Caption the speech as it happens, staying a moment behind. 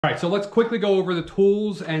All right, so let's quickly go over the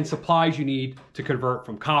tools and supplies you need to convert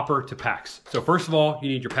from copper to PEX. So first of all, you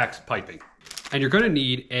need your PEX piping. And you're gonna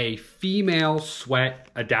need a female sweat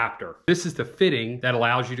adapter. This is the fitting that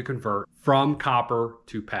allows you to convert from copper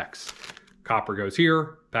to PEX. Copper goes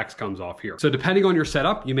here, PEX comes off here. So depending on your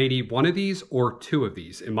setup, you may need one of these or two of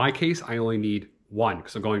these. In my case, I only need one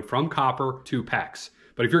because I'm going from copper to PEX.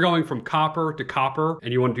 But if you're going from copper to copper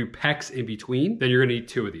and you want to do PEX in between, then you're gonna need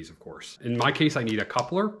two of these, of course. In my case, I need a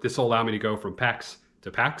coupler. This will allow me to go from PEX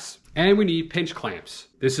to PEX. And we need pinch clamps.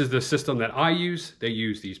 This is the system that I use. They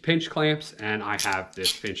use these pinch clamps and I have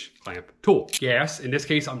this pinch clamp tool. Gas, in this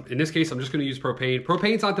case, I'm just gonna use propane.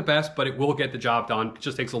 Propane's not the best, but it will get the job done. It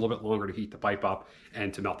just takes a little bit longer to heat the pipe up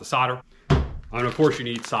and to melt the solder. And of course you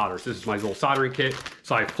need solders. This is my little soldering kit.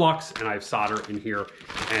 So I have flux and I have solder in here.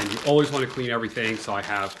 And you always want to clean everything. So I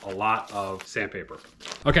have a lot of sandpaper.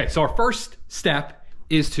 Okay, so our first step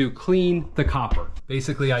is to clean the copper.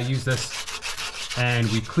 Basically I use this and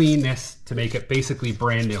we clean this to make it basically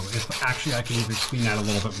brand new. If actually I can even clean that a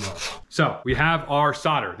little bit more. So we have our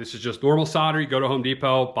solder. This is just normal solder. You go to Home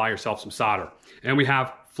Depot, buy yourself some solder. And we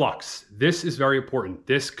have flux. This is very important.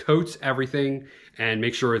 This coats everything and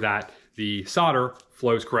make sure that the solder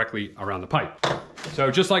flows correctly around the pipe.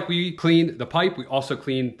 So just like we clean the pipe, we also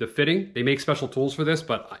clean the fitting. They make special tools for this,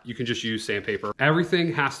 but you can just use sandpaper.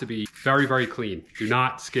 Everything has to be very, very clean. Do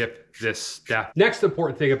not skip this step. Next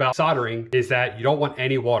important thing about soldering is that you don't want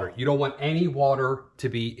any water. You don't want any water to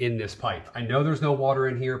be in this pipe. I know there's no water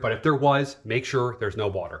in here, but if there was, make sure there's no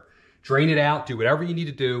water. Drain it out, do whatever you need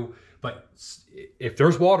to do, but if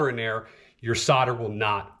there's water in there, your solder will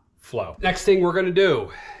not flow. Next thing we're gonna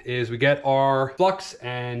do is we get our flux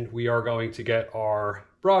and we are going to get our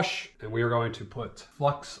brush and we are going to put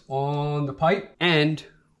flux on the pipe and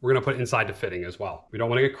we're gonna put it inside the fitting as well. We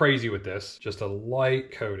don't wanna get crazy with this, just a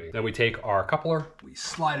light coating. Then we take our coupler, we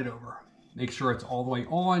slide it over. Make sure it's all the way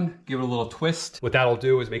on, give it a little twist. What that'll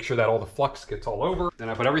do is make sure that all the flux gets all over. Then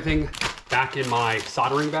I put everything back in my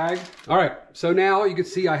soldering bag. All right, so now you can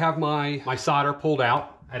see I have my solder pulled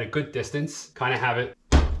out at a good distance, kind of have it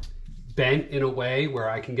bent in a way where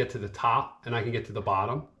I can get to the top and I can get to the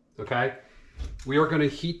bottom, okay? We are gonna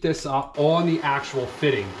heat this up on the actual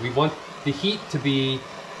fitting. We want the heat to be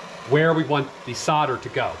where we want the solder to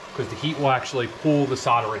go because the heat will actually pull the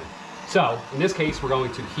solder in. So in this case, we're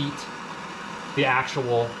going to heat the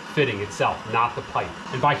actual fitting itself, not the pipe.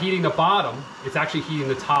 And by heating the bottom, it's actually heating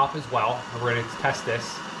the top as well. And we're gonna test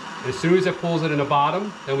this. And as soon as it pulls it in the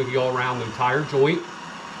bottom, then we can go around the entire joint.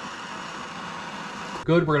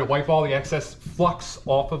 Good, we're gonna wipe all the excess flux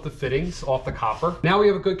off of the fittings, off the copper. Now we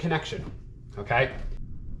have a good connection, okay?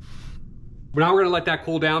 Now we're gonna let that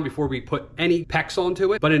cool down before we put any PEX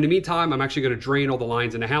onto it. But in the meantime, I'm actually gonna drain all the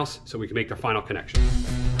lines in the house so we can make the final connection.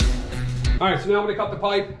 All right, so now I'm gonna cut the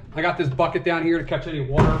pipe. I got this bucket down here to catch any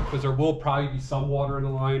water because there will probably be some water in the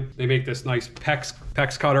line. They make this nice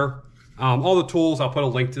PEX cutter. All the tools, I'll put a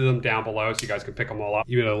link to them down below so you guys can pick them all up.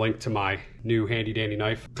 Even a link to my new handy dandy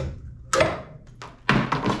knife.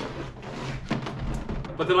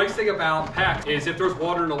 But the nice thing about PEX is if there's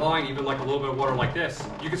water in the line, even like a little bit of water like this,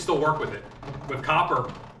 you can still work with it. With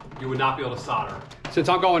copper, you would not be able to solder. Since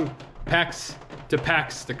I'm going PEX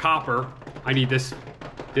to copper, I need this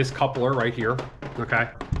coupler right here, okay?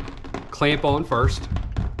 Clamp on first,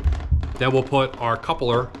 then we'll put our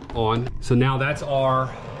coupler on. So now that's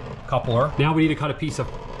our coupler. Now we need to cut a piece of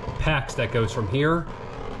PEX that goes from here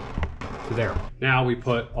to there. Now we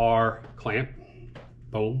put our clamp,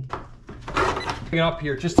 boom. Bring it up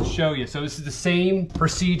here just to show you. So this is the same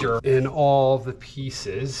procedure in all the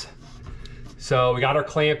pieces. So we got our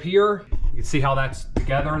clamp here. You can see how that's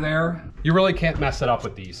together there. You really can't mess it up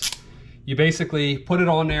with these. You basically put it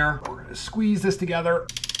on there. We're gonna squeeze this together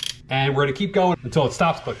and we're gonna keep going until it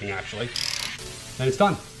stops clicking actually. Then it's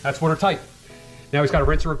done. That's watertight. Now we just gotta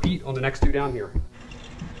rinse and repeat on the next two down here.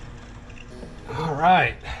 All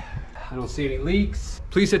right, I don't see any leaks.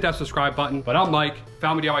 Please hit that subscribe button. But I'm Mike,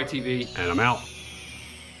 Found Me DIY TV, and I'm out.